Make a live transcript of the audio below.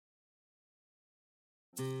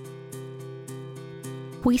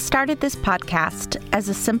We started this podcast as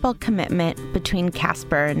a simple commitment between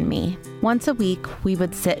Casper and me. Once a week, we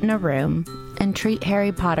would sit in a room and treat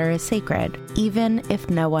Harry Potter as sacred, even if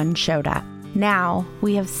no one showed up. Now,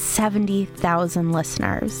 we have 70,000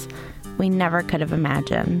 listeners. We never could have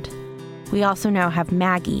imagined. We also now have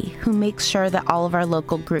Maggie, who makes sure that all of our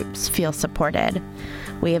local groups feel supported.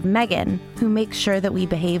 We have Megan, who makes sure that we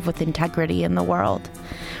behave with integrity in the world.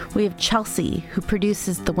 We have Chelsea, who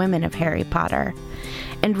produces the women of Harry Potter.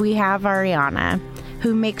 And we have Ariana,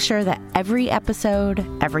 who makes sure that every episode,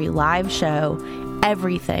 every live show,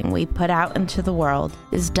 everything we put out into the world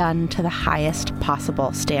is done to the highest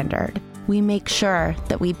possible standard. We make sure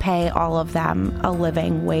that we pay all of them a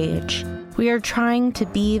living wage. We are trying to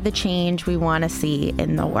be the change we want to see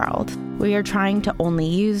in the world. We are trying to only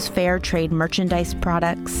use fair trade merchandise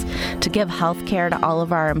products, to give health care to all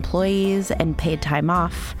of our employees and paid time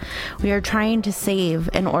off. We are trying to save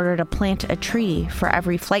in order to plant a tree for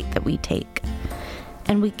every flight that we take.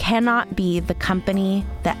 And we cannot be the company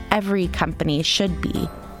that every company should be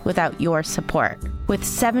without your support. With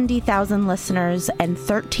 70,000 listeners and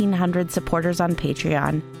 1,300 supporters on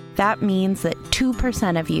Patreon, that means that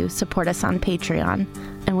 2% of you support us on Patreon,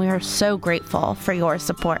 and we are so grateful for your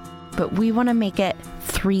support. But we want to make it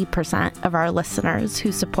 3% of our listeners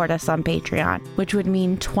who support us on Patreon, which would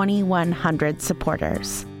mean 2,100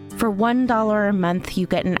 supporters. For $1 a month, you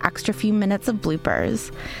get an extra few minutes of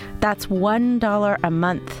bloopers. That's $1 a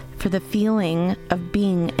month for the feeling of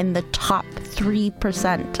being in the top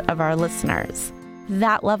 3% of our listeners.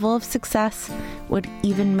 That level of success would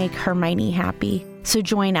even make Hermione happy. So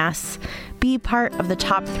join us. Be part of the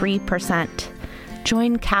top 3%.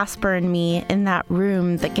 Join Casper and me in that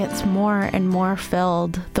room that gets more and more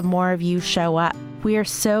filled the more of you show up. We are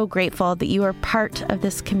so grateful that you are part of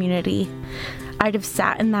this community. I'd have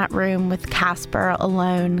sat in that room with Casper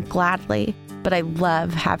alone gladly, but I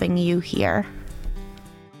love having you here.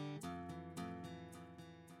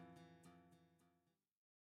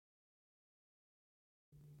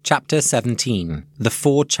 Chapter 17. The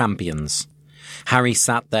Four Champions. Harry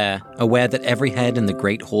sat there, aware that every head in the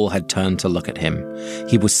great hall had turned to look at him.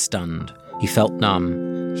 He was stunned. He felt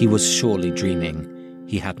numb. He was surely dreaming.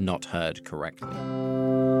 He had not heard correctly.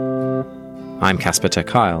 I'm Casper ter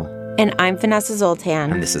Kuile. And I'm Vanessa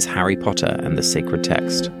Zoltan. And this is Harry Potter and the Sacred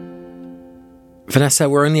Text. Vanessa,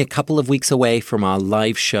 we're only a couple of weeks away from our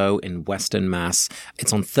live show in Western Mass.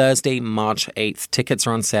 It's on Thursday, March 8th. Tickets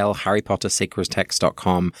are on sale,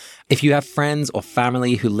 harrypottersacredtext.com. If you have friends or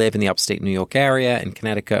family who live in the upstate New York area, in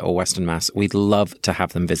Connecticut or Western Mass, we'd love to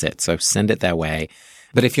have them visit, so send it their way.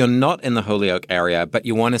 But if you're not in the Holyoke area, but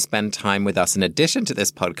you want to spend time with us in addition to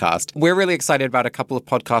this podcast, we're really excited about a couple of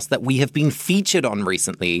podcasts that we have been featured on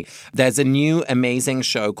recently. There's a new amazing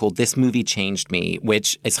show called This Movie Changed Me,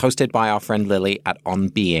 which is hosted by our friend Lily at On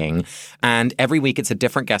Being. And every week it's a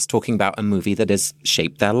different guest talking about a movie that has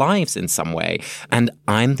shaped their lives in some way. And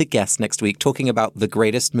I'm the guest next week talking about the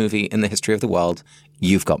greatest movie in the history of the world,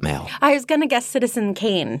 You've Got Mail. I was going to guess Citizen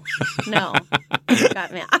Kane. No. You've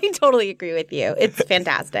Got Mail. I totally agree with you. It's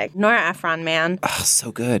fantastic. Nora Ephron, man. Oh,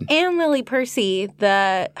 so good. And Lily Percy,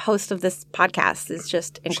 the host of this podcast, is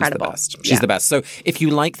just incredible. She's the best. So if you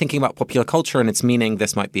like thinking about popular culture and its meaning,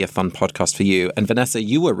 this might be a fun podcast for you. And Vanessa,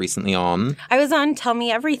 you were recently on. I was on Tell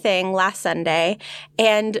Me Everything last Sunday,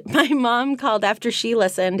 and my mom called after she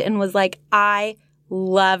listened and was like, I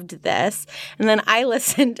loved this. And then I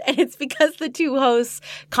listened, and it's because the two hosts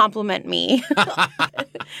compliment me.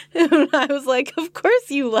 And I was like, of course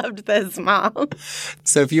you loved this, Mom.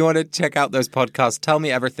 So if you want to check out those podcasts, Tell Me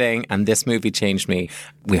Everything and This Movie Changed Me,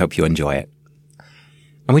 we hope you enjoy it.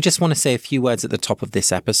 And we just want to say a few words at the top of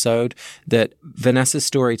this episode that Vanessa's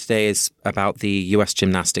story today is about the U.S.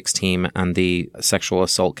 gymnastics team and the sexual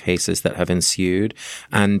assault cases that have ensued.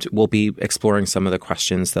 And we'll be exploring some of the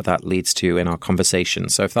questions that leads to in our conversation.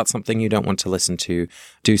 So if that's something you don't want to listen to,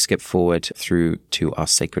 do skip forward through to our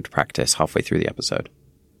sacred practice halfway through the episode.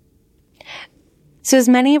 So as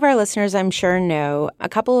many of our listeners I'm sure know, a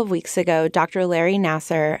couple of weeks ago, Dr. Larry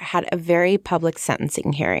Nassar had a very public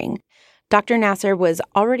sentencing hearing. Dr. Nassar was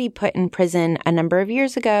already put in prison a number of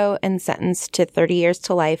years ago and sentenced to 30 years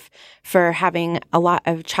to life for having a lot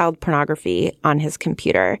of child pornography on his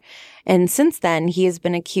computer. And since then, he has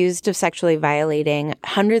been accused of sexually violating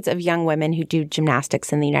hundreds of young women who do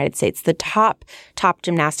gymnastics in the United States, the top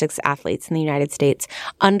gymnastics athletes in the United States,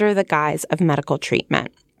 under the guise of medical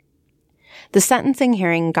treatment. The sentencing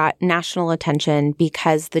hearing got national attention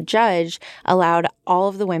because the judge allowed all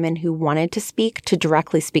of the women who wanted to speak to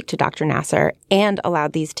directly speak to Dr. Nassar and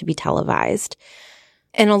allowed these to be televised.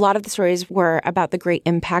 And a lot of the stories were about the great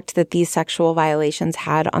impact that these sexual violations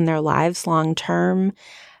had on their lives long term.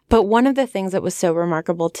 But one of the things that was so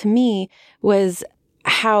remarkable to me was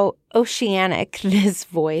how oceanic this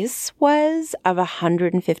voice was of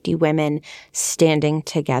 150 women standing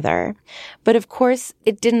together. But of course,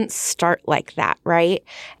 it didn't start like that, right?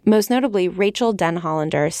 Most notably, Rachel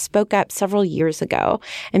Denhollander spoke up several years ago.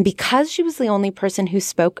 And because she was the only person who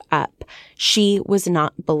spoke up, she was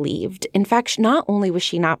not believed. In fact, not only was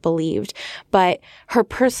she not believed, but her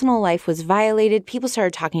personal life was violated. People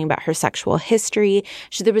started talking about her sexual history.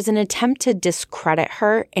 There was an attempt to discredit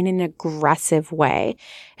her in an aggressive way.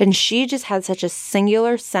 And she just had such a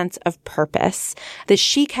singular sense of purpose that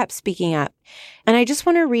she kept speaking up. And I just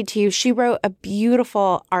want to read to you, she wrote a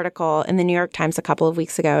beautiful article in the New York Times a couple of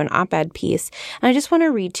weeks ago, an op-ed piece. And I just want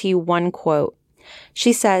to read to you one quote.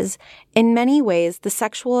 She says, "In many ways, the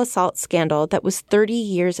sexual assault scandal that was 30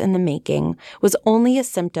 years in the making was only a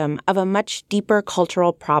symptom of a much deeper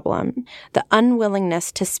cultural problem, the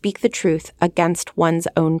unwillingness to speak the truth against one's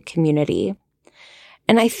own community."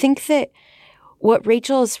 And I think that what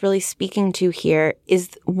Rachel is really speaking to here is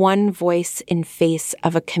one voice in face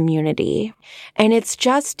of a community. And it's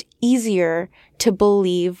just easier to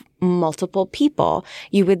believe multiple people.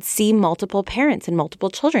 You would see multiple parents and multiple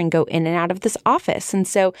children go in and out of this office. And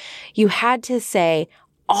so you had to say,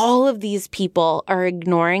 all of these people are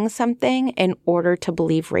ignoring something in order to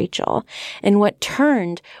believe Rachel. And what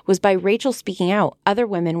turned was by Rachel speaking out, other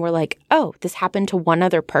women were like, oh, this happened to one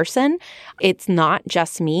other person. It's not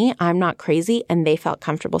just me. I'm not crazy. And they felt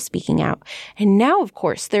comfortable speaking out. And now, of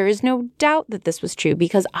course, there is no doubt that this was true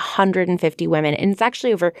because 150 women, and it's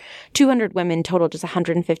actually over 200 women total, just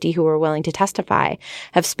 150 who were willing to testify,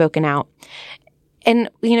 have spoken out. And,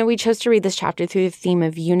 we chose to read this chapter through the theme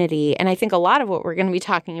of unity. And I think a lot of what we're going to be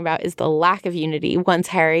talking about is the lack of unity once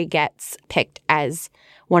Harry gets picked as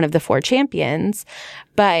one of the 4 champions.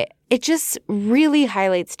 But it just really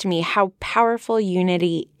highlights to me how powerful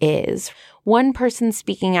unity is. One person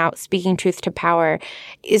speaking out, speaking truth to power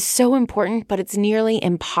is so important, but it's nearly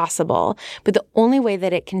impossible. But the only way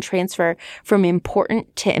that it can transfer from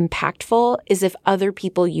important to impactful is if other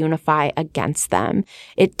people unify against them.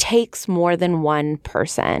 It takes more than one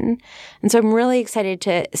person. And so I'm really excited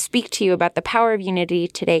to speak to you about the power of unity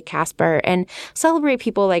today, Casper, and celebrate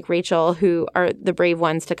people like Rachel who are the brave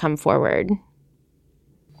ones to come forward.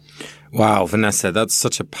 Wow, Vanessa, that's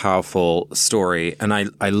such a powerful story. And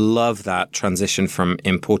I love that transition from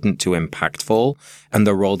important to impactful and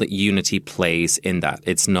the role that unity plays in that.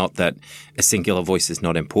 It's not that a singular voice is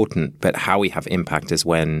not important, but how we have impact is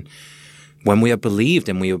when we are believed,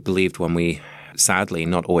 and we are believed when we, sadly,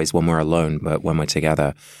 not always when we're alone, but when we're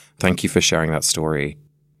together. Thank you for sharing that story.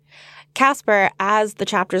 Casper, as the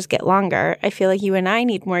chapters get longer, I feel like you and I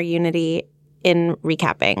need more unity in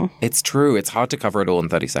recapping. It's true. It's hard to cover it all in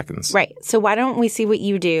 30 seconds. Right. So why don't we see what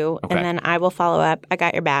you do, Okay. and then I will follow up. I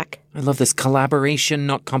got your back. I love this collaboration,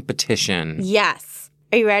 not competition. Yes.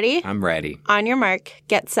 Are you ready? I'm ready. On your mark,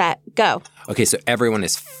 get set, go. Okay, so everyone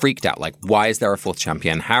is freaked out. Like, why is there a 4th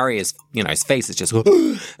champion? Harry is, his face is just,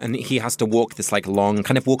 and he has to walk this like long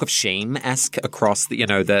kind of walk of shame-esque across the,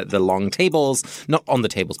 the long tables, not on the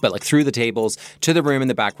tables, but like through the tables to the room in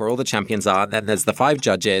the back where all the champions are. Then there's the 5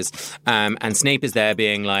 judges, and Snape is there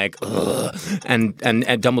being like, ugh, and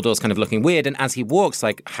Dumbledore's kind of looking weird. And as he walks,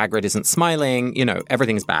 like Hagrid isn't smiling,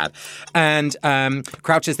 everything's bad. And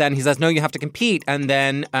Crouch is there and he says, no, you have to compete. And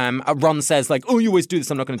then Ron says like, oh, you always do this.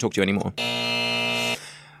 I'm not going to talk to you anymore.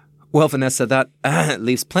 Well, Vanessa, that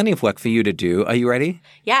leaves plenty of work for you to do. Are you ready?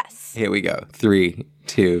 Yes. Here we go. 3,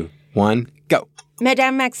 2, 1, go.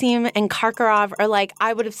 Madame Maxime and Karkaroff are like,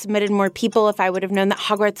 I would have submitted more people if I would have known that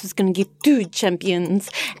Hogwarts was going to give 2 champions.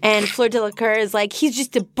 And Fleur Delacour is like, he's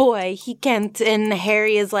just a boy. He can't. And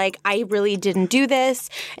Harry is like, I really didn't do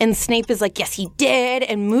this. And Snape is like, yes, he did.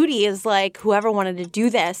 And Moody is like, whoever wanted to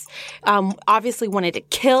do this obviously wanted to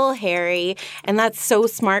kill Harry. And that's so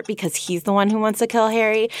smart because he's the one who wants to kill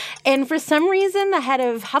Harry. And for some reason, the head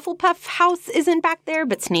of Hufflepuff House isn't back there,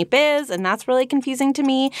 but Snape is. And that's really confusing to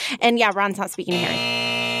me. And yeah, Ron's not speaking to Harry.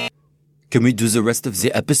 Can we do the rest of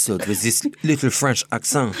the episode with this little French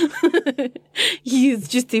accent? He's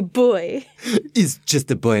just a boy. He's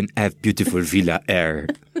just a boy and have beautiful villa air.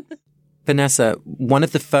 Vanessa, one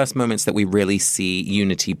of the first moments that we really see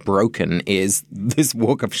unity broken is this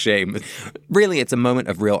walk of shame. Really, it's a moment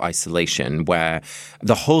of real isolation where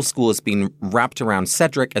the whole school has been wrapped around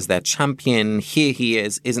Cedric as their champion. Here he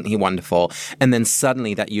is. Isn't he wonderful? And then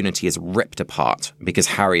suddenly that unity is ripped apart because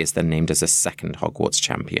Harry is then named as a 2nd Hogwarts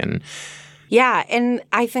champion. Yeah, and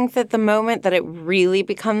I think that the moment that it really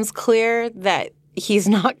becomes clear that he's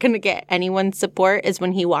not going to get anyone's support is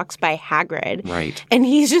when he walks by Hagrid. Right. And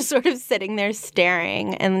he's just sort of sitting there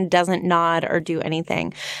staring and doesn't nod or do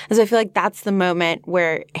anything. And so I feel like that's the moment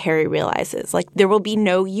where Harry realizes, like, there will be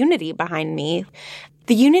no unity behind me.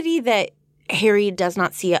 The unity that Harry does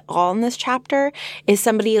not see at all in this chapter is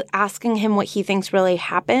somebody asking him what he thinks really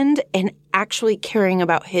happened and actually caring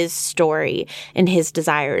about his story and his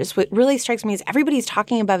desires. What really strikes me is everybody's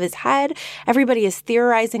talking above his head. Everybody is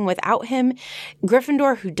theorizing without him.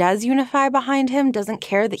 Gryffindor, who does unify behind him, doesn't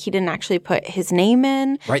care that he didn't actually put his name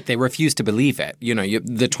in. Right. They refuse to believe it.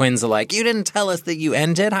 The twins are like, you didn't tell us that you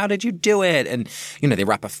ended. How did you do it? And, they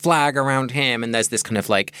wrap a flag around him. And there's this kind of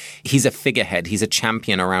like, he's a figurehead. He's a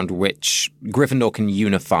champion around which Gryffindor can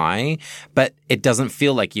unify. But it doesn't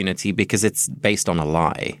feel like unity because it's based on a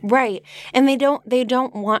lie. Right. And they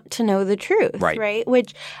don't want to know the truth, right?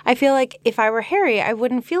 Which I feel like if I were Harry, I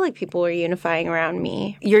wouldn't feel like people were unifying around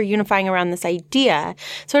me. You're unifying around this idea,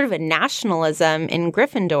 sort of a nationalism in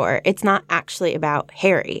Gryffindor. It's not actually about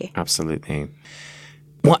Harry. Absolutely.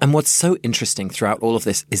 Well, and what's so interesting throughout all of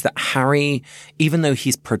this is that Harry, even though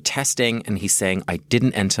he's protesting and he's saying, I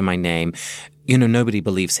didn't enter my name, nobody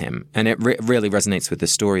believes him. And it really resonates with the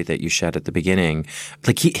story that you shared at the beginning.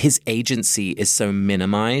 Like his agency is so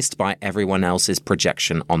minimized by everyone else's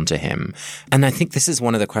projection onto him. And I think this is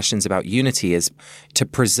one of the questions about unity is to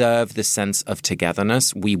preserve the sense of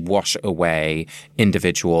togetherness. We wash away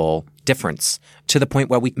individual difference to the point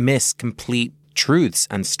where we miss complete truths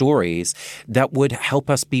and stories that would help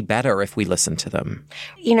us be better if we listen to them.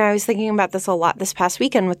 I was thinking about this a lot this past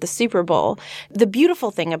weekend with the Super Bowl. The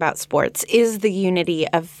beautiful thing about sports is the unity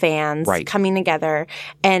of fans coming together,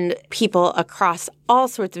 and people across all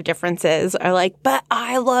sorts of differences are like, but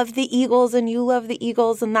I love the Eagles and you love the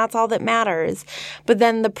Eagles and that's all that matters. But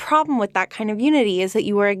then the problem with that kind of unity is that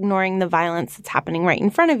you are ignoring the violence that's happening right in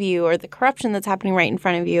front of you or the corruption that's happening right in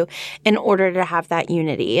front of you in order to have that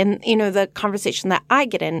unity. And, the conversation that I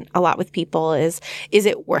get in a lot with people is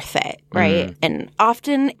it worth it, right? Mm. And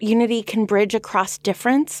often unity can bridge across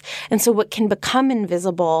difference. And so what can become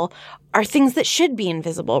invisible are things that should be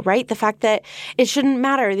invisible, right? The fact that it shouldn't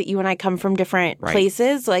matter that you and I come from different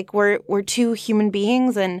places. Like we're two human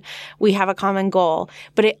beings and we have a common goal,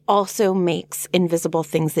 but it also makes invisible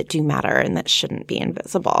things that do matter and that shouldn't be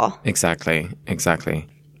invisible. Exactly.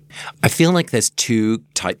 I feel like there's two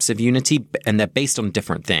types of unity, and they're based on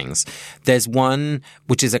different things. There's one,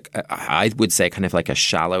 which is, I would say, kind of like a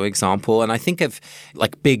shallow example. And I think of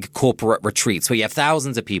like big corporate retreats where you have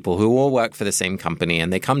thousands of people who all work for the same company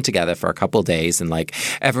and they come together for a couple of days and like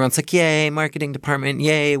everyone's like, yay, marketing department,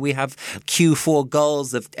 yay, we have Q4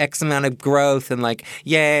 goals of X amount of growth and like,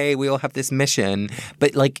 yay, we all have this mission.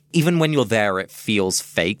 But like even when you're there, it feels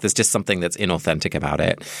fake. There's just something that's inauthentic about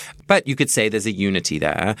it. But you could say there's a unity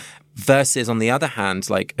there. Versus, on the other hand,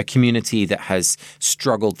 like a community that has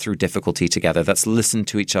struggled through difficulty together, that's listened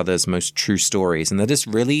to each other's most true stories, and that has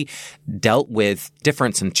really dealt with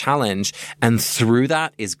difference and challenge, and through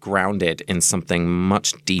that is grounded in something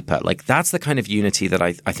much deeper. Like that's the kind of unity that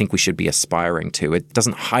I think we should be aspiring to. It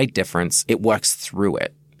doesn't hide difference, it works through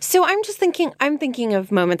it. So I'm thinking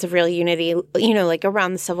of moments of real unity, like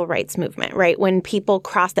around the civil rights movement, right? When people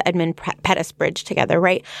crossed the Edmund Pettus Bridge together,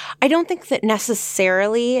 right? I don't think that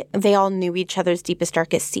necessarily they all knew each other's deepest,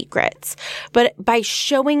 darkest secrets. But by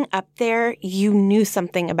showing up there, you knew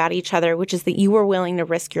something about each other, which is that you were willing to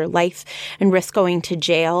risk your life and risk going to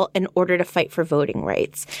jail in order to fight for voting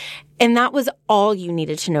rights. And that was all you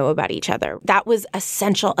needed to know about each other. That was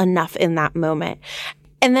essential enough in that moment.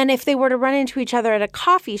 And then if they were to run into each other at a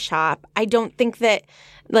coffee shop, I don't think that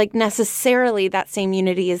like necessarily that same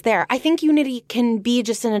unity is there. I think unity can be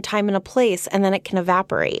just in a time and a place, and then it can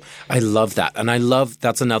evaporate. I love that. And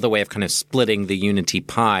that's another way of kind of splitting the unity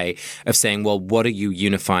pie of saying, well, what are you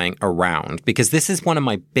unifying around? Because this is one of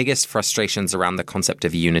my biggest frustrations around the concept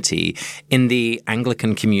of unity in the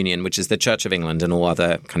Anglican Communion, which is the Church of England and all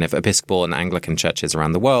other kind of Episcopal and Anglican churches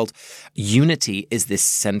around the world. Unity is this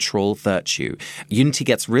central virtue. Unity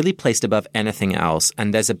gets really placed above anything else.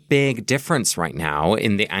 And there's a big difference right now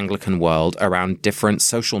in the Anglican world around different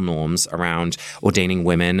social norms around ordaining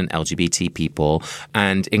women and LGBT people.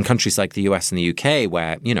 And in countries like the US and the UK,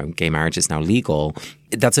 where, gay marriage is now legal,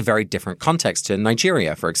 that's a very different context to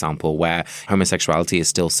Nigeria, for example, where homosexuality is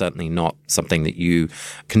still certainly not something that you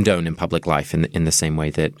condone in public life in the same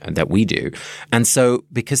way that we do. And so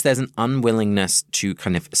because there's an unwillingness to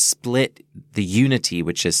kind of split the unity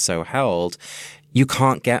which is so held, you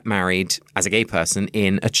can't get married as a gay person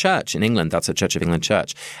in a church in England. That's a Church of England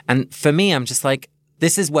church. And for me, I'm just like,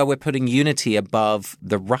 this is where we're putting unity above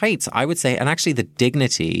the rights, I would say, and actually the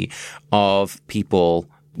dignity of people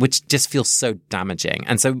which just feels so damaging.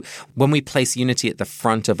 And so when we place unity at the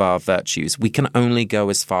front of our virtues, we can only go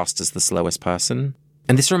as fast as the slowest person.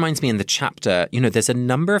 And this reminds me in the chapter, there's a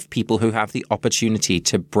number of people who have the opportunity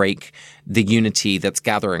to break the unity that's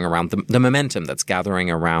gathering around the momentum that's gathering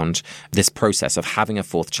around this process of having a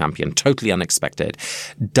fourth champion, totally unexpected.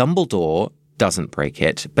 Dumbledore doesn't break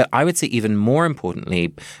it. But I would say even more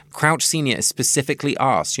importantly, Crouch Sr. is specifically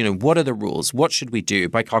asked, what are the rules? What should we do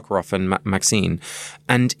by Karkaroff and Maxine?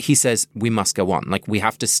 And he says, we must go on. Like, we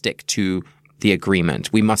have to stick to the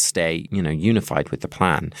agreement. We must stay, unified with the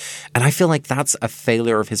plan. And I feel like that's a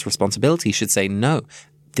failure of his responsibility. He should say, no,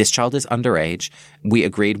 this child is underage. We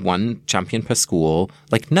agreed one champion per school.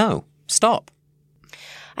 Like, no, stop.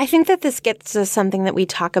 I think that this gets to something that we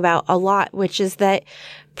talk about a lot, which is that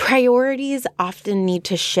priorities often need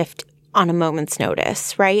to shift on a moment's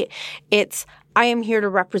notice, right? It's, I am here to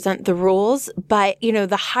represent the rules, but,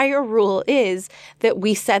 the higher rule is that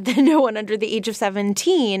we said that no one under the age of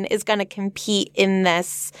 17 is going to compete in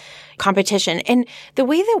this competition. And the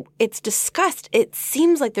way that it's discussed, it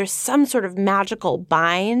seems like there's some sort of magical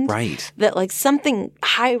bind. Right. That like something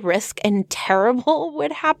high risk and terrible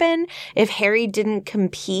would happen if Harry didn't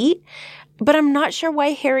compete. But I'm not sure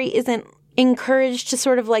why Harry isn't encouraged to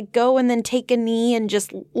sort of like go and then take a knee and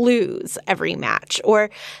just lose every match or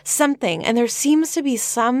something. And there seems to be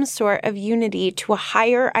some sort of unity to a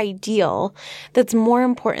higher ideal that's more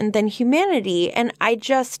important than humanity. And I'm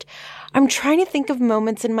trying to think of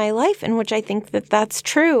moments in my life in which I think that that's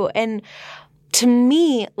true. And to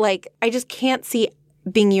me, like, I just can't see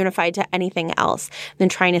being unified to anything else than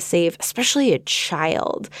trying to save, especially a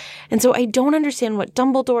child. And so I don't understand what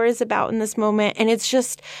Dumbledore is about in this moment. And it's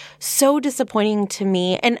just so disappointing to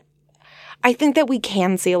me. And I think that we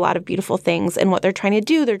can see a lot of beautiful things in what they're trying to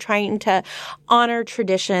do. They're trying to honor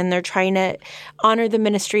tradition. They're trying to honor the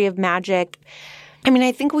Ministry of Magic. I mean,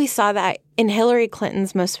 I think we saw that in Hillary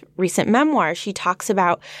Clinton's most recent memoir. She talks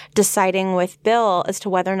about deciding with Bill as to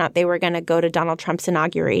whether or not they were going to go to Donald Trump's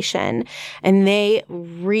inauguration. And they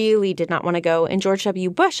really did not want to go. And George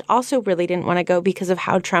W. Bush also really didn't want to go because of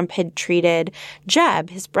how Trump had treated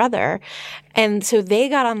Jeb, his brother. And so they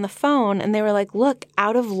got on the phone and they were like, look,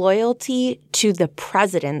 out of loyalty to the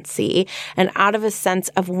presidency and out of a sense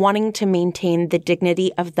of wanting to maintain the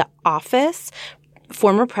dignity of the office,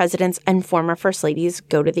 former presidents and former first ladies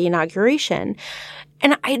go to the inauguration.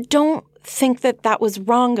 And I don't think that that was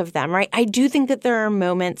wrong of them, right? I do think that there are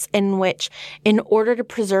moments in which, in order to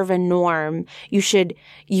preserve a norm, you should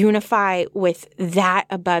unify with that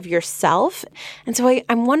above yourself. And so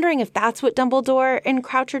I'm wondering if that's what Dumbledore and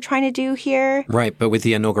Crouch are trying to do here. Right, but with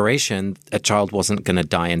the inauguration, a child wasn't going to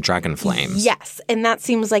die in dragon flames. Yes, and that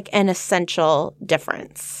seems like an essential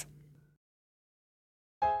difference.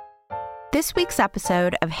 This week's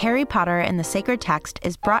episode of Harry Potter and the Sacred Text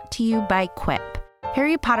is brought to you by Quip.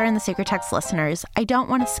 Harry Potter and the Sacred Text listeners, I don't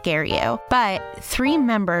want to scare you, but 3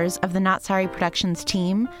 members of the Not Sorry Productions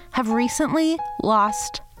team have recently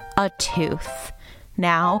lost a tooth.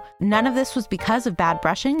 Now, none of this was because of bad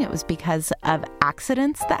brushing. It was because of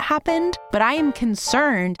accidents that happened. But I am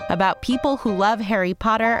concerned about people who love Harry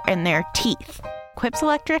Potter and their teeth. Quip's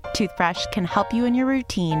electric toothbrush can help you in your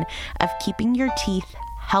routine of keeping your teeth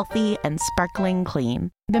healthy and sparkling clean.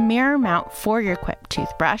 The mirror mount for your Quip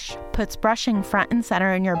toothbrush puts brushing front and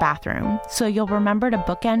center in your bathroom, so you'll remember to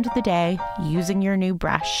bookend the day using your new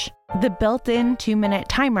brush. The built-in 2-minute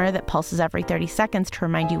timer that pulses every 30 seconds to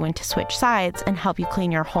remind you when to switch sides and help you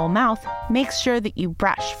clean your whole mouth makes sure that you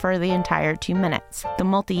brush for the entire 2 minutes. The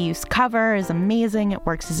multi-use cover is amazing. It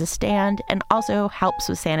works as a stand and also helps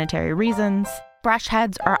with sanitary reasons. Brush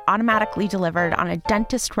heads are automatically delivered on a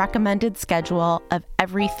dentist-recommended schedule of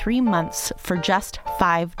every 3 months for just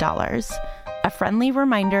 $5. A friendly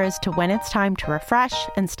reminder as to when it's time to refresh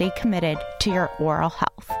and stay committed to your oral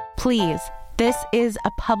health. Please, this is a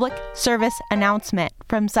public service announcement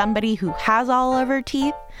from somebody who has all of her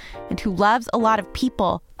teeth and who loves a lot of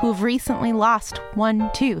people who have recently lost one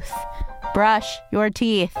tooth. Brush your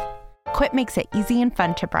teeth. Quip makes it easy and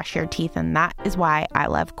fun to brush your teeth, and that is why I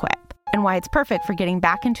love Quip. And why it's perfect for getting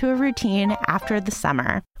back into a routine after the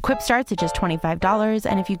summer. Quip starts at just $25,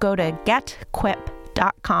 and if you go to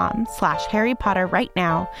getquip.com/Harry Potter right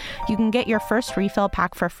now, you can get your first refill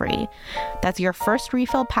pack for free. That's your first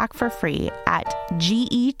refill pack for free at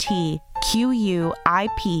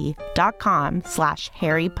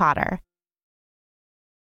getquip.com/Harry Potter.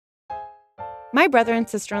 My brother and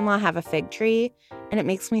sister-in-law have a fig tree, and it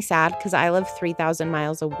makes me sad because I live 3,000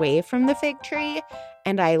 miles away from the fig tree,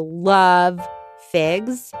 and I love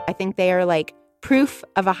figs. I think they are like proof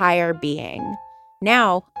of a higher being.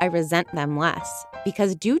 Now I resent them less.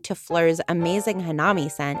 because due to Fleur's amazing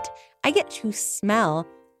Hanami scent, I get to smell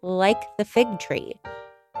like the fig tree.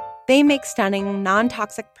 They make stunning,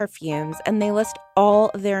 non-toxic perfumes, and they list all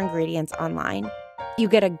of their ingredients online. You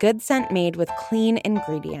get a good scent made with clean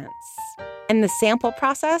ingredients. And the sample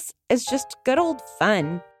process is just good old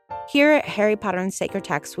fun. Here at Harry Potter and Sacred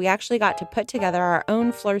Text, we actually got to put together our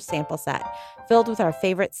own Fleur sample set filled with our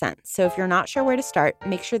favorite scents. So if you're not sure where to start,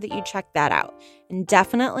 make sure that you check that out. And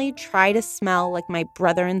definitely try to smell like my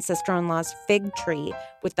brother and sister-in-law's fig tree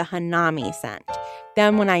with the Hanami scent.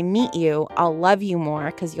 Then when I meet you, I'll love you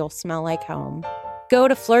more because you'll smell like home. Go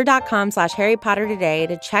to fleur.com/Harry Potter today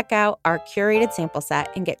to check out our curated sample set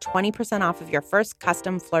and get 20% off of your first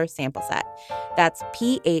custom Fleur sample set. That's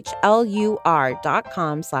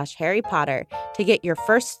PHLUR.com/Harry Potter to get your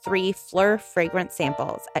first 3 Fleur fragrance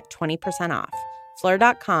samples at 20% off.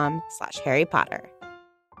 Fleur.com/Harry Potter.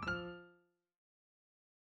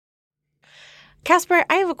 Casper,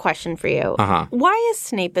 I have a question for you. Why is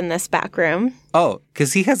Snape in this back room? Oh,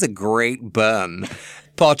 because he has a great burn.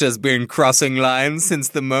 Potter's been crossing lines since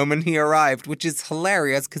the moment he arrived, which is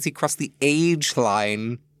hilarious because he crossed the age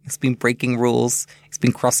line. He's been breaking rules. He's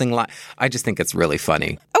been crossing lines. I just think it's really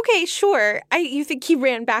funny. Okay, sure. You think he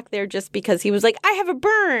ran back there just because he was like, I have a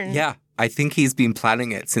burn. Yeah, I think he's been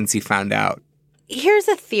planning it since he found out. Here's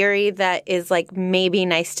a theory that is like maybe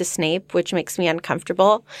nice to Snape, which makes me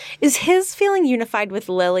uncomfortable. Is his feeling unified with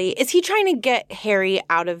Lily? Is he trying to get Harry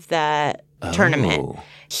out of the tournament?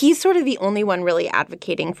 He's sort of the only one really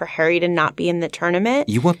advocating for Harry to not be in the tournament.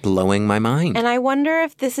 You are blowing my mind. And I wonder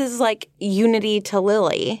if this is like unity to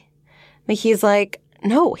Lily. Like he's like,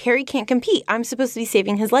 no, Harry can't compete. I'm supposed to be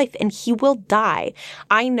saving his life and he will die.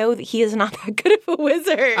 I know that he is not that good of a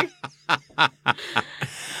wizard.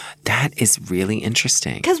 That is really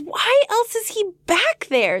interesting. Because why else is he back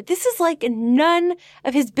there? This is like none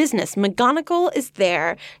of his business. McGonagall is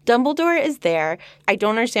there. Dumbledore is there. I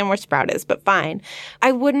don't understand where Sprout is, but fine.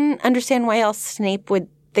 I wouldn't understand why else Snape would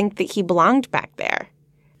think that he belonged back there.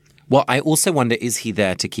 Well, I also wonder, is he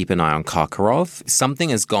there to keep an eye on Karkaroff? Something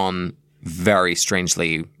has gone very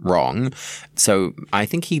strangely wrong. So I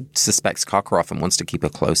think he suspects Karkaroff and wants to keep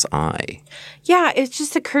a close eye. Yeah, it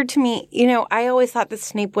just occurred to me, I always thought that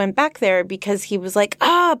Snape went back there because he was like,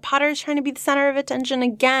 Potter's trying to be the center of attention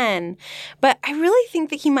again. But I really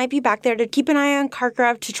think that he might be back there to keep an eye on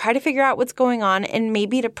Karkaroff, to try to figure out what's going on, and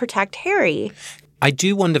maybe to protect Harry. I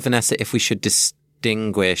do wonder, Vanessa, if we should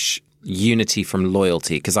distinguish unity from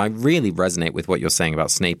loyalty, because I really resonate with what you're saying about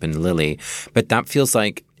Snape and Lily, but that feels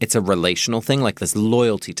like it's a relational thing, like there's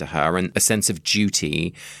loyalty to her and a sense of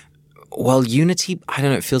duty. Well, unity, I don't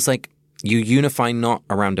know, it feels like you unify not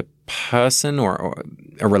around a person or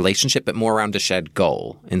a relationship, but more around a shared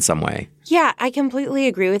goal in some way. Yeah, I completely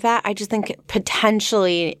agree with that. I just think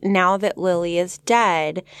potentially now that Lily is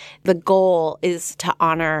dead, the goal is to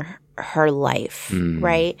honor her life,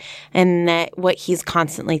 right? And that what he's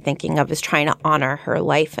constantly thinking of is trying to honor her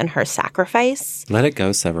life and her sacrifice. Let it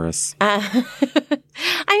go, Severus. I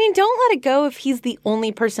mean, don't let it go if he's the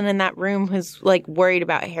only person in that room who's like worried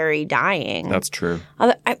about Harry dying. That's true.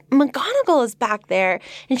 McGonagall is back there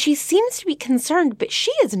and she seems to be concerned, but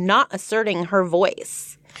she is not asserting her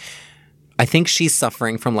voice. I think she's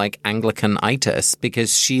suffering from like Anglican-itis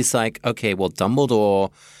because she's like, okay, well, Dumbledore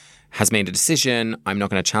has made a decision. I'm not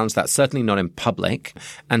going to challenge that, certainly not in public.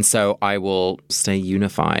 And so I will stay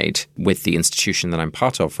unified with the institution that I'm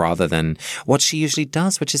part of rather than what she usually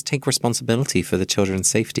does, which is take responsibility for the children's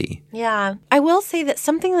safety. Yeah. I will say that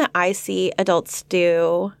something that I see adults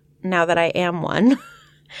do now that I am one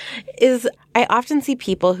is I often see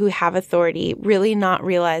people who have authority really not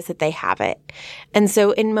realize that they have it. And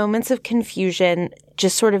so in moments of confusion,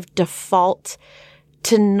 just sort of default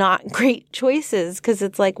to not great choices because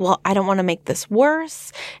it's like, well, I don't want to make this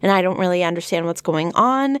worse and I don't really understand what's going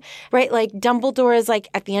on, right? Like Dumbledore is like,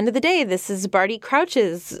 at the end of the day, this is Barty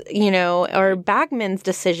Crouch's, or Bagman's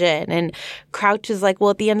decision. And Crouch is like, well,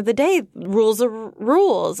 at the end of the day, rules are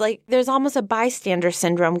rules. Like there's almost a bystander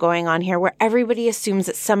syndrome going on here where everybody assumes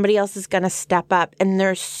that somebody else is going to step up. And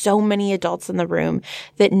there's so many adults in the room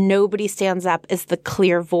that nobody stands up as the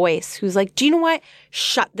clear voice who's like, do you know what?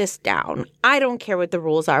 Shut this down. I don't care what the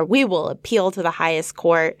rules are. We will appeal to the highest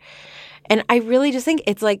court. And I really just think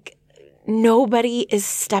it's like nobody is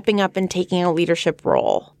stepping up and taking a leadership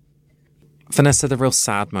role. Vanessa, the real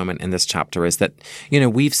sad moment in this chapter is that,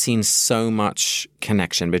 we've seen so much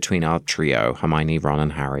connection between our trio, Hermione, Ron,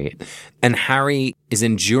 and Harry. And Harry is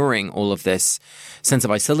enduring all of this sense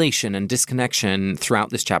of isolation and disconnection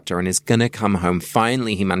throughout this chapter and is going to come home.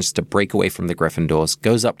 Finally, he manages to break away from the Gryffindors,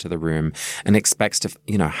 goes up to the room and expects to,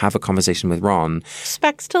 have a conversation with Ron.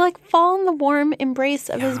 Expects to, fall in the warm embrace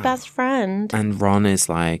of his best friend. And Ron is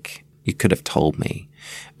like, you could have told me.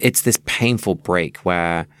 It's this painful break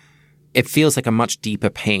where it feels like a much deeper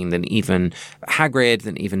pain than even Hagrid,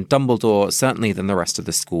 than even Dumbledore, certainly than the rest of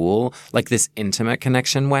the school. Like this intimate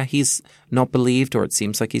connection where he's not believed, or it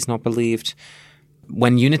seems like he's not believed.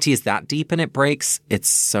 When unity is that deep and it breaks, it's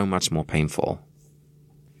so much more painful.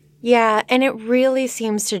 Yeah, and it really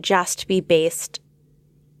seems to just be based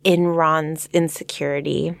in Ron's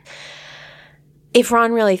insecurity. If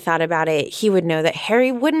Ron really thought about it, he would know that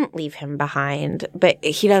Harry wouldn't leave him behind, but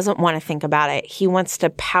he doesn't want to think about it. He wants to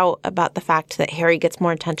pout about the fact that Harry gets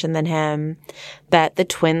more attention than him, that the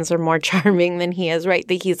twins are more charming than he is, right?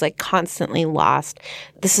 That he's constantly lost.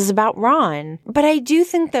 This is about Ron. But I do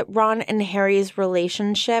think that Ron and Harry's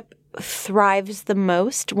relationship thrives the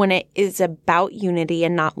most when it is about unity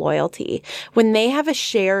and not loyalty. When they have a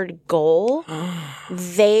shared goal,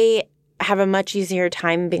 they have a much easier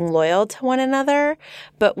time being loyal to one another.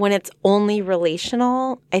 But when it's only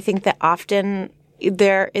relational, I think that often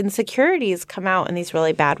their insecurities come out in these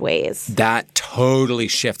really bad ways. That totally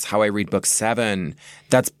shifts how I read book 7.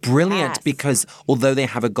 That's brilliant because although they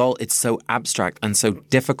have a goal, it's so abstract and so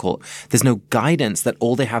difficult. There's no guidance, that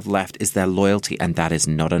all they have left is their loyalty, and that is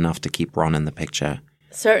not enough to keep Ron in the picture.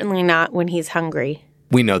 Certainly not when he's hungry.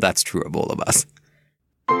 We know that's true of all of us.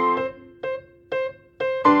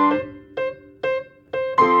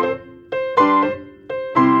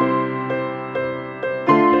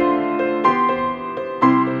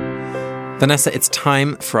 Vanessa, it's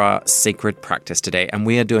time for our sacred practice today, and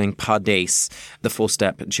we are doing Pardes, the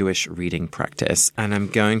 4-step Jewish reading practice. And I'm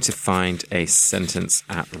going to find a sentence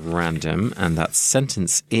at random, and that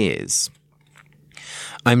sentence is,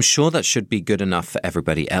 I'm sure that should be good enough for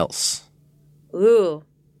everybody else. Ooh,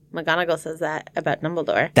 McGonagall says that about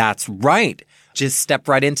Dumbledore. That's right. Just step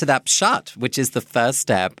right into that pshat, which is the first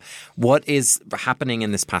step. What is happening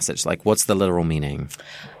in this passage? What's the literal meaning?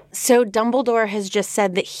 So Dumbledore has just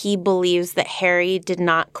said that he believes that Harry did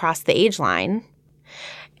not cross the age line.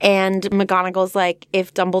 And McGonagall's like,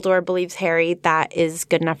 if Dumbledore believes Harry, that is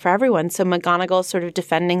good enough for everyone. So McGonagall's sort of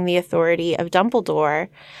defending the authority of Dumbledore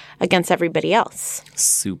against everybody else.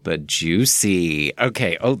 Super juicy.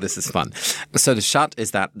 Okay. Oh, this is fun. So the pshat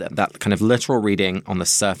is that kind of literal reading on the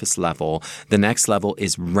surface level. The next level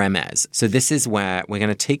is remez. So this is where we're going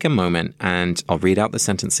to take a moment, and I'll read out the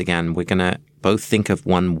sentence again. We're going to both think of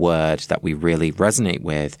one word that we really resonate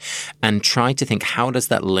with and try to think, how does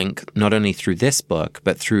that link not only through this book,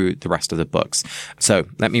 but through the rest of the books? So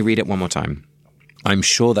let me read it one more time. I'm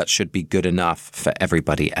sure that should be good enough for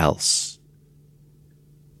everybody else.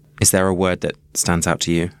 Is there a word that stands out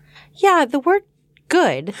to you? Yeah, the word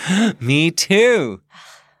good. Me too.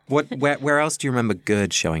 Where else do you remember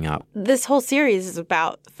good showing up? This whole series is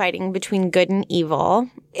about fighting between good and evil.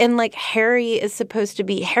 And Harry and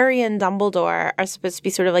Dumbledore are supposed to be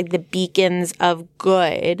sort of the beacons of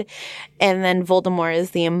good. And then Voldemort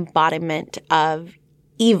is the embodiment of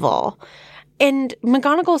evil. And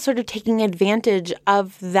McGonagall is sort of taking advantage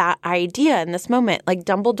of that idea in this moment.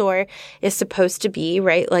 Dumbledore is supposed to be,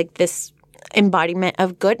 right, this embodiment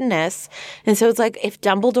of goodness. And so it's if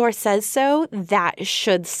Dumbledore says so, that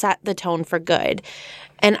should set the tone for good.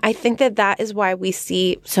 And I think that is why we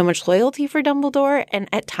see so much loyalty for Dumbledore, and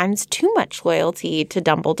at times too much loyalty to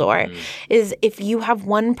Dumbledore, is if you have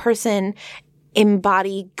one person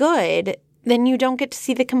embody good, then you don't get to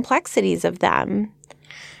see the complexities of them.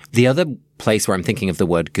 The other place where I'm thinking of the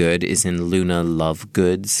word good is in Luna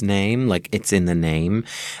Lovegood's name. It's in the name.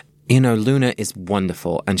 Luna is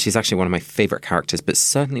wonderful, and she's actually one of my favorite characters, but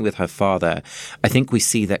certainly with her father, I think we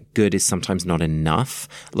see that good is sometimes not enough.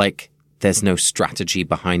 There's no strategy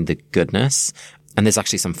behind the goodness, and there's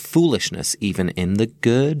actually some foolishness even in the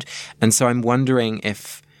good. And so I'm wondering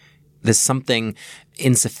if there's something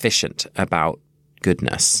insufficient about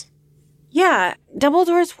goodness. Yeah,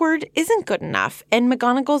 Dumbledore's word isn't good enough, and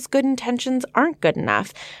McGonagall's good intentions aren't good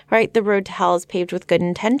enough, right? The road to hell is paved with good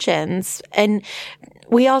intentions, and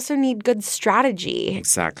we also need good strategy.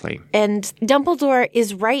 Exactly. And Dumbledore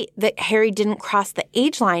is right that Harry didn't cross the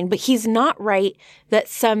age line, but he's not right that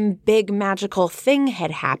some big magical thing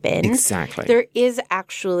had happened. Exactly. There is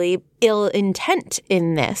actually ill intent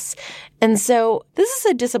in this. And so this is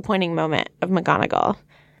a disappointing moment of McGonagall.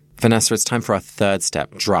 Vanessa, it's time for our third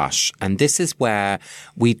step, drush. And this is where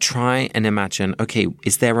we try and imagine, okay,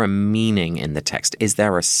 is there a meaning in the text? Is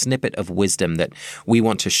there a snippet of wisdom that we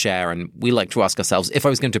want to share? And we like to ask ourselves, if I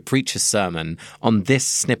was going to preach a sermon on this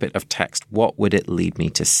snippet of text, what would it lead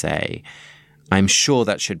me to say? I'm sure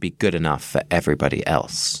that should be good enough for everybody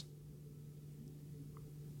else.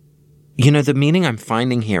 You know, the meaning I'm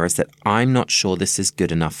finding here is that I'm not sure this is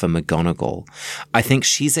good enough for McGonagall. I think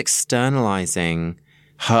she's externalizing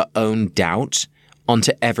her own doubt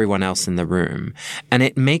onto everyone else in the room. And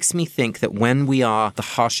it makes me think that when we are the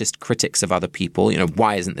harshest critics of other people, you know,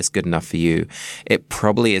 why isn't this good enough for you? It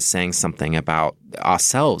probably is saying something about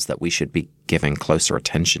ourselves that we should be giving closer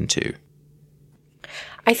attention to.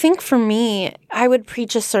 I think for me, I would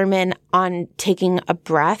preach a sermon on taking a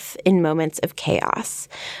breath in moments of chaos.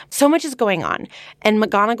 So much is going on. And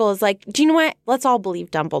McGonagall is like, do you know what? Let's all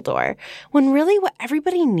believe Dumbledore. When really what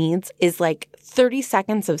everybody needs is like 30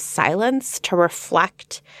 seconds of silence to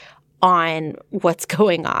reflect on what's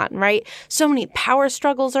going on, right? So many power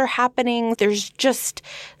struggles are happening. There's just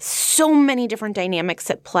so many different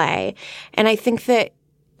dynamics at play. And I think that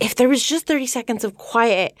if there was just 30 seconds of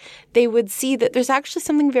quiet, they would see that there's actually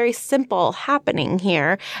something very simple happening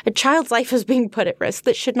here. A child's life is being put at risk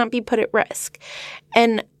that should not be put at risk.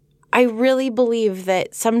 And I really believe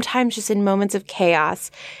that sometimes just in moments of chaos,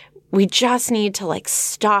 we just need to like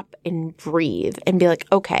stop and breathe and be like,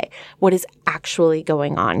 okay, what is actually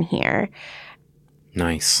going on here?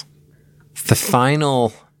 Nice. The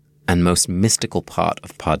final and most mystical part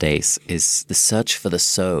of Pardes is the search for the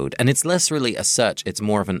Sode. And it's less really a search, it's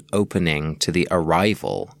more of an opening to the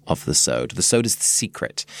arrival of the Sode. The Sode is the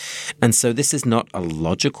secret. And so this is not a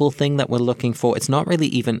logical thing that we're looking for. It's not really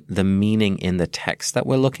even the meaning in the text that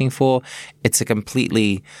we're looking for. It's a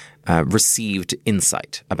completely received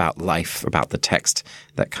insight about life, about the text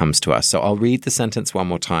that comes to us. So I'll read the sentence one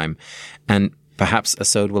more time, and perhaps a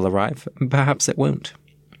Sode will arrive, and perhaps it won't.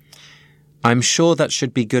 I'm sure that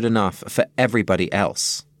should be good enough for everybody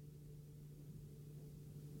else.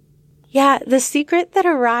 Yeah, the secret that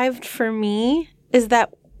arrived for me is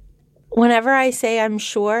that whenever I say I'm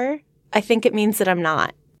sure, I think it means that I'm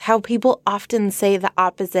not. How people often say the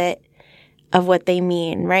opposite of what they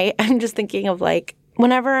mean, right? I'm just thinking of like,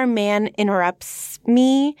 whenever a man interrupts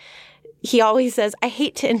me, he always says, I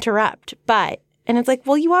hate to interrupt, but, and it's like,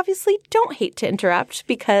 well, you obviously don't hate to interrupt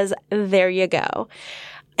because there you go.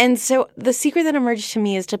 And so the secret that emerged to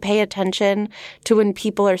me is to pay attention to when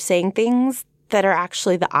people are saying things that are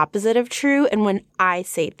actually the opposite of true, and when I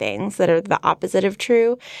say things that are the opposite of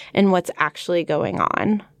true, and what's actually going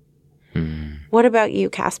on. What about you,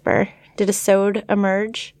 Casper? Did a Sode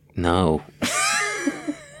emerge? No.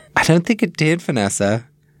 I don't think it did, Vanessa.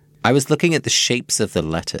 I was looking at the shapes of the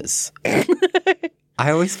letters. I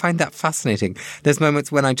always find that fascinating. There's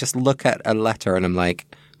moments when I just look at a letter and I'm like,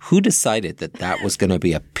 who decided that that was going to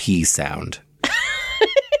be a P sound?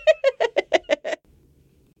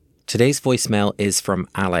 Today's voicemail is from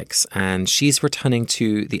Alex, and she's returning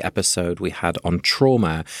to the episode we had on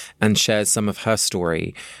trauma and shares some of her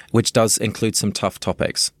story, which does include some tough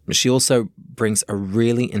topics. She also brings a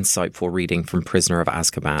really insightful reading from Prisoner of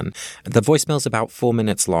Azkaban. The voicemail's about 4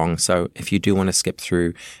 minutes long, so if you do want to skip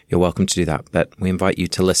through, you're welcome to do that, but we invite you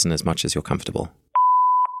to listen as much as you're comfortable.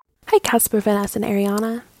 Hi, Casper, Vanessa, and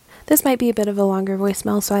Ariana. This might be a bit of a longer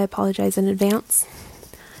voicemail, so I apologize in advance.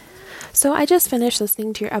 So I just finished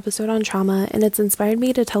listening to your episode on trauma, and it's inspired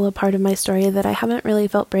me to tell a part of my story that I haven't really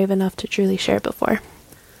felt brave enough to truly share before.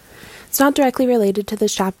 It's not directly related to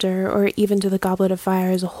this chapter, or even to the Goblet of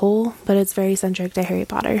Fire as a whole, but it's very centric to Harry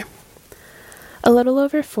Potter. A little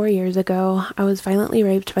over 4 years ago, I was violently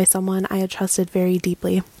raped by someone I had trusted very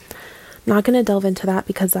deeply. I'm not going to delve into that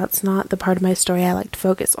because that's not the part of my story I like to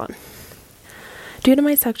focus on. Due to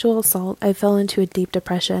my sexual assault, I fell into a deep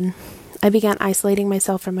depression. I began isolating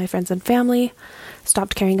myself from my friends and family,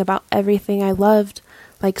 stopped caring about everything I loved,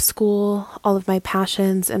 like school, all of my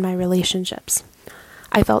passions, and my relationships.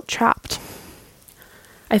 I felt trapped.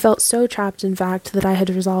 I felt so trapped, in fact, that I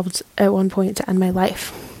had resolved at one point to end my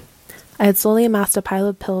life. I had slowly amassed a pile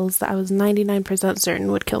of pills that I was 99%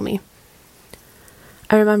 certain would kill me.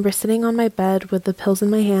 I remember sitting on my bed with the pills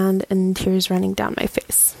in my hand and tears running down my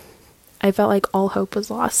face. I felt like all hope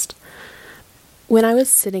was lost. When I was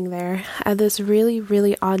sitting there, I had this really,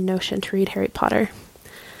 really odd notion to read Harry Potter.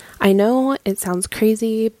 I know it sounds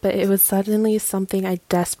crazy, but it was suddenly something I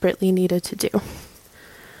desperately needed to do.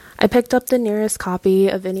 I picked up the nearest copy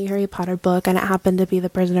of any Harry Potter book, and it happened to be The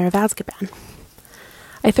Prisoner of Azkaban.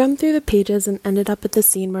 I thumbed through the pages and ended up at the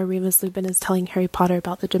scene where Remus Lupin is telling Harry Potter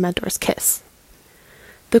about the Dementor's kiss.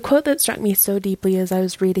 The quote that struck me so deeply as I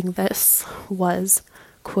was reading this was,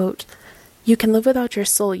 quote, "You can live without your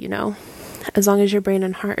soul, as long as your brain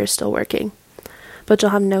and heart are still working. But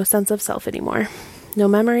you'll have no sense of self anymore. No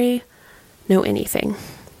memory, no anything.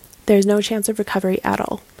 There's no chance of recovery at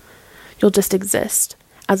all. You'll just exist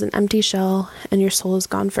as an empty shell, and your soul is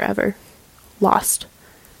gone forever. Lost."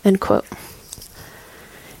 End quote.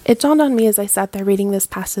 It dawned on me as I sat there reading this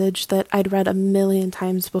passage that I'd read a million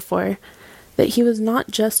times before, that he was not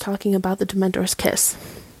just talking about the Dementor's kiss.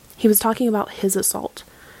 He was talking about his assault,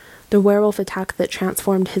 the werewolf attack that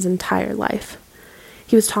transformed his entire life.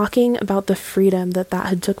 He was talking about the freedom that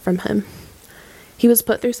had took from him. He was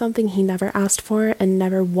put through something he never asked for and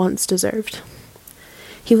never once deserved.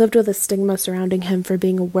 He lived with a stigma surrounding him for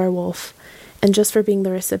being a werewolf and just for being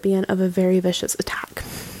the recipient of a very vicious attack.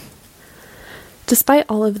 Despite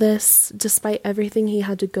all of this, despite everything he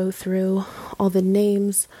had to go through, all the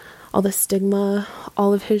names, all the stigma,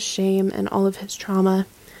 all of his shame, and all of his trauma,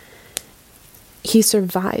 he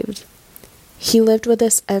survived. He lived with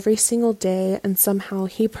this every single day, and somehow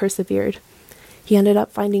he persevered. He ended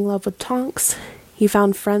up finding love with Tonks, he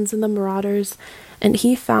found friends in the Marauders, and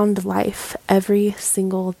he found life every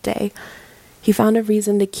single day. He found a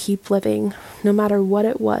reason to keep living, no matter what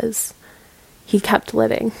it was. He kept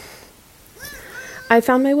living. I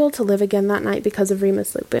found my will to live again that night because of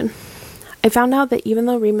Remus Lupin. I found out that even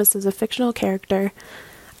though Remus is a fictional character,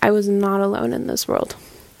 I was not alone in this world.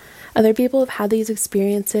 Other people have had these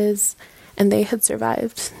experiences, and they had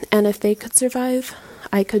survived. And if they could survive,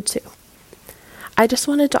 I could too. I just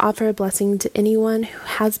wanted to offer a blessing to anyone who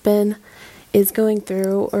has been, is going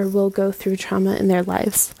through, or will go through trauma in their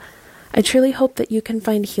lives. I truly hope that you can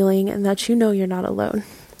find healing and that you know you're not alone.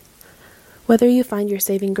 Whether you find your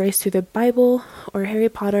saving grace through the Bible, or Harry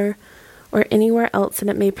Potter, or anywhere else that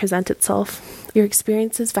it may present itself, your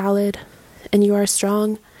experience is valid, and you are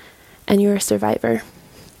strong, and you're a survivor.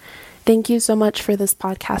 Thank you so much for this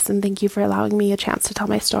podcast, and thank you for allowing me a chance to tell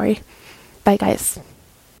my story. Bye, guys.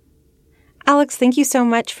 Alex, thank you so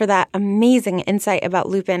much for that amazing insight about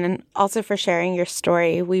Lupin, and also for sharing your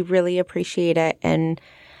story. We really appreciate it. And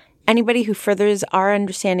anybody who furthers our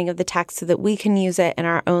understanding of the text so that we can use it in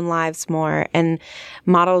our own lives more and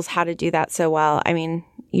models how to do that so well, I mean,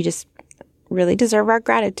 you just really deserve our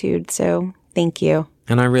gratitude. So thank you.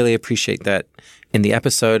 And I really appreciate that in the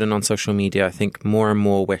episode and on social media. I think more and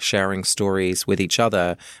more we're sharing stories with each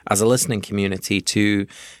other as a listening community to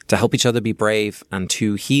help each other be brave and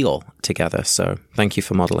to heal together. So thank you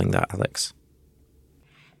for modeling that, Alex.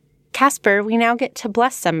 Casper, we now get to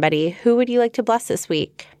bless somebody. Who would you like to bless this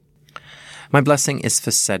week? My blessing is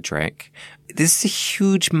for Cedric. This is a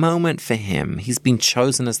huge moment for him. He's been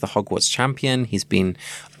chosen as the Hogwarts champion. He's been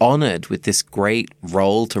honored with this great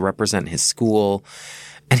role to represent his school.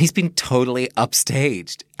 And he's been totally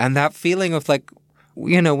upstaged. And that feeling of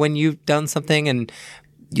when you've done something and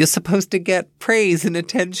you're supposed to get praise and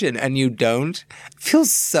attention and you don't,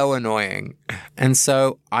 feels so annoying. And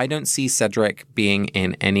so I don't see Cedric being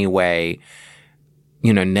in any way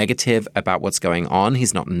negative about what's going on.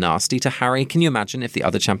 He's not nasty to Harry. Can you imagine if the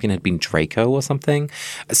other champion had been Draco or something?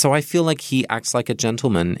 So I feel like he acts like a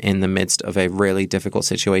gentleman in the midst of a really difficult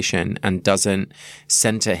situation and doesn't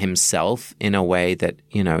center himself in a way that,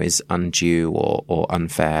 is undue or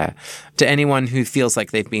unfair to anyone who feels like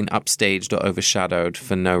they've been upstaged or overshadowed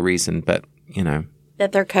for no reason, but,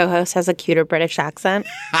 that their co-host has a cuter British accent.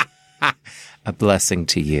 A blessing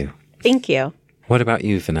to you. Thank you. What about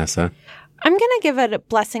you, Vanessa? I'm going to give a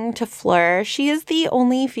blessing to Fleur. She is the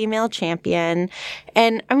only female champion.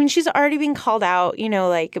 And I mean, she's already been called out,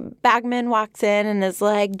 Bagman walks in and is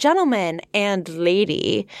like, gentleman and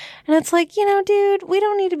lady. And it's like, dude, we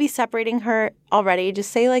don't need to be separating her already. Just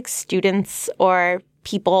say students or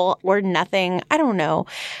people or nothing. I don't know.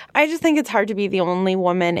 I just think it's hard to be the only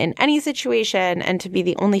woman in any situation and to be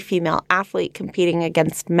the only female athlete competing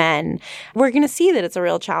against men. We're going to see that it's a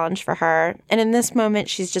real challenge for her. And in this moment,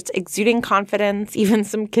 she's just exuding confidence, even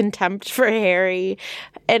some contempt for Harry.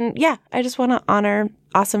 And yeah, I just want to honor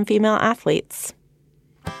awesome female athletes.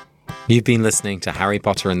 You've been listening to Harry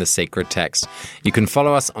Potter and the Sacred Text. You can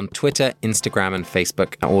follow us on Twitter, Instagram, and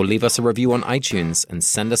Facebook, or leave us a review on iTunes and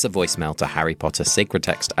send us a voicemail to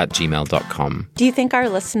harrypottersacredtext@gmail.com. Do you think our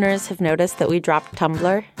listeners have noticed that we dropped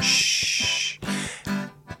Tumblr? Shh.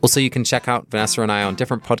 Also, you can check out Vanessa and I on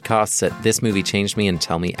different podcasts at This Movie Changed Me and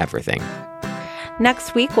Tell Me Everything.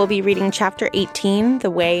 Next week, we'll be reading Chapter 18,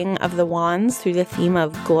 The Weighing of the Wands, through the theme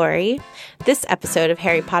of glory. This episode of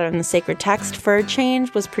Harry Potter and the Sacred Text, for a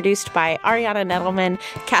change, was produced by Ariana Nettleman,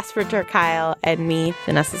 Casper ter Kuile, and me,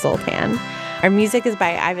 Vanessa Zoltan. Our music is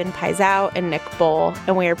by Ivan Paisau and Nick Bowl,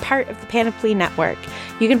 and we are part of the Panoply Network.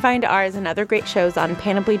 You can find ours and other great shows on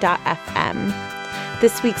panoply.fm.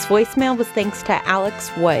 This week's voicemail was thanks to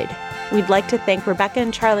Alex Wood. We'd like to thank Rebecca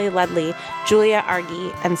and Charlie Ledley, Julia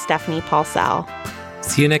Argy, and Stephanie Paulsell.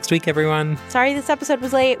 See you next week, everyone. Sorry this episode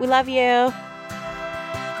was late. We love you.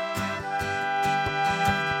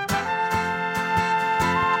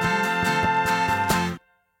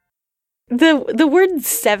 The word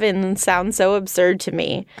 7 sounds so absurd to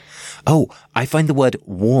me. Oh, I find the word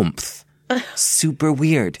warmth super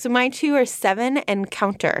weird. So my two are 7 and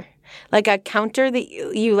counter. Like a counter that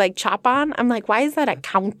you like chop on. I'm like, why is that a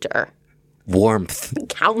counter? Warmth.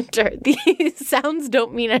 Counter. These sounds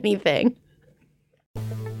don't mean anything.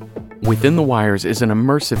 Within the Wires is an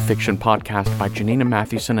immersive fiction podcast by Janina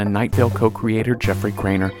Mathewson and Night Vale co-creator Jeffrey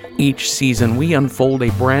Craner. Each season, we unfold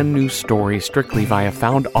a brand new story strictly via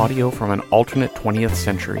found audio from an alternate 20th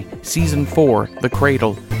century. Season 4, The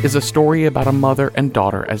Cradle, is a story about a mother and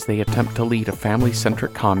daughter as they attempt to lead a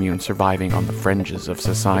family-centric commune surviving on the fringes of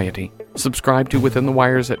society. Subscribe to Within the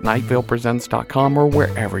Wires at nightvalepresents.com or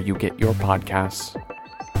wherever you get your podcasts.